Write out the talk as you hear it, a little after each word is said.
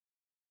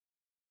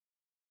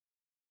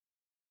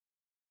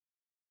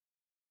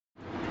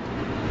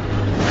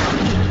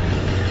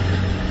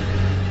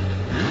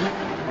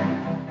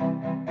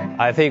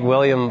I think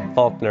William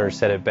Faulkner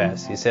said it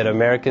best. He said,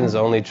 Americans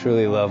only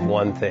truly love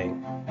one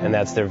thing, and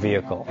that's their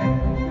vehicle.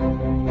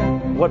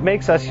 What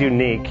makes us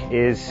unique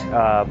is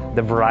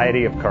the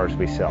variety of cars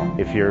we sell.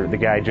 If you're the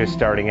guy just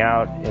starting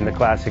out in the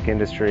classic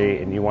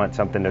industry and you want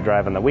something to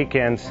drive on the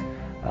weekends,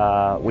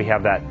 we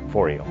have that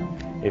for you.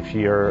 If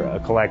you're a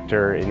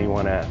collector and you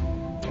want to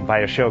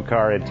buy a show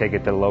car and take it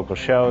to the local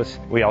shows,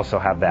 we also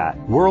have that.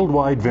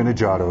 Worldwide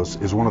Vintage Autos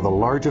is one of the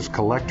largest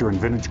collector and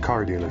vintage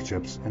car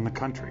dealerships in the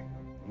country.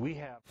 We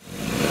have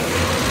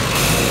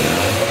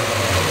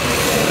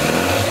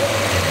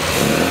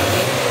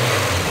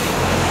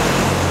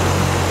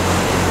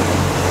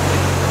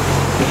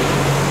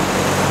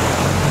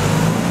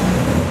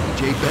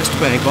Best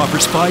Bank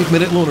offers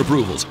 5-minute loan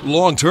approvals,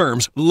 long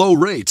terms, low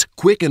rates,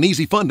 quick and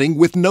easy funding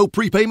with no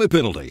prepayment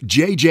penalty.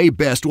 JJ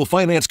Best will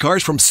finance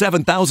cars from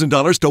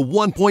 $7,000 to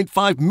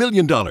 $1.5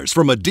 million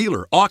from a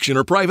dealer, auction,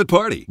 or private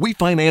party. We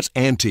finance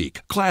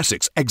antique,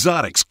 classics,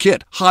 exotics,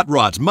 kit, hot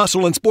rods,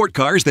 muscle, and sport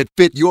cars that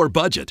fit your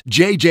budget.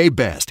 JJ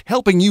Best,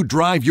 helping you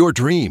drive your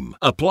dream.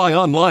 Apply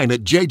online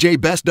at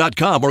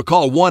jjbest.com or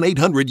call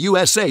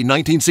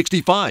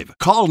 1-800-USA-1965.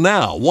 Call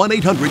now,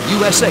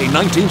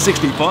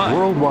 1-800-USA-1965.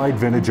 Worldwide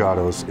Vintage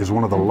Autos is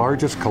one of the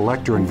largest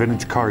collector and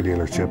vintage car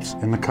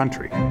dealerships in the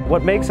country.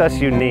 What makes us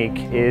unique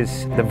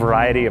is the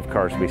variety of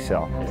cars we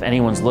sell. If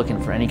anyone's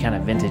looking for any kind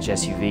of vintage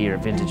SUV or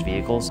vintage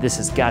vehicles, this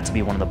has got to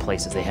be one of the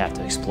places they have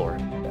to explore.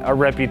 Our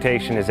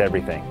reputation is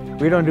everything.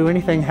 We don't do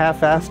anything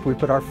half-assed. We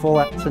put our full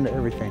ass into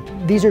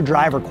everything. These are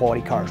driver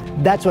quality cars.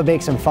 That's what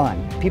makes them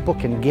fun. People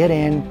can get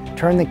in,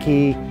 turn the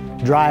key,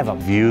 drive them.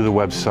 View the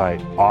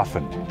website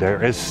often.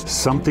 There is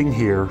something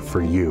here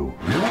for you.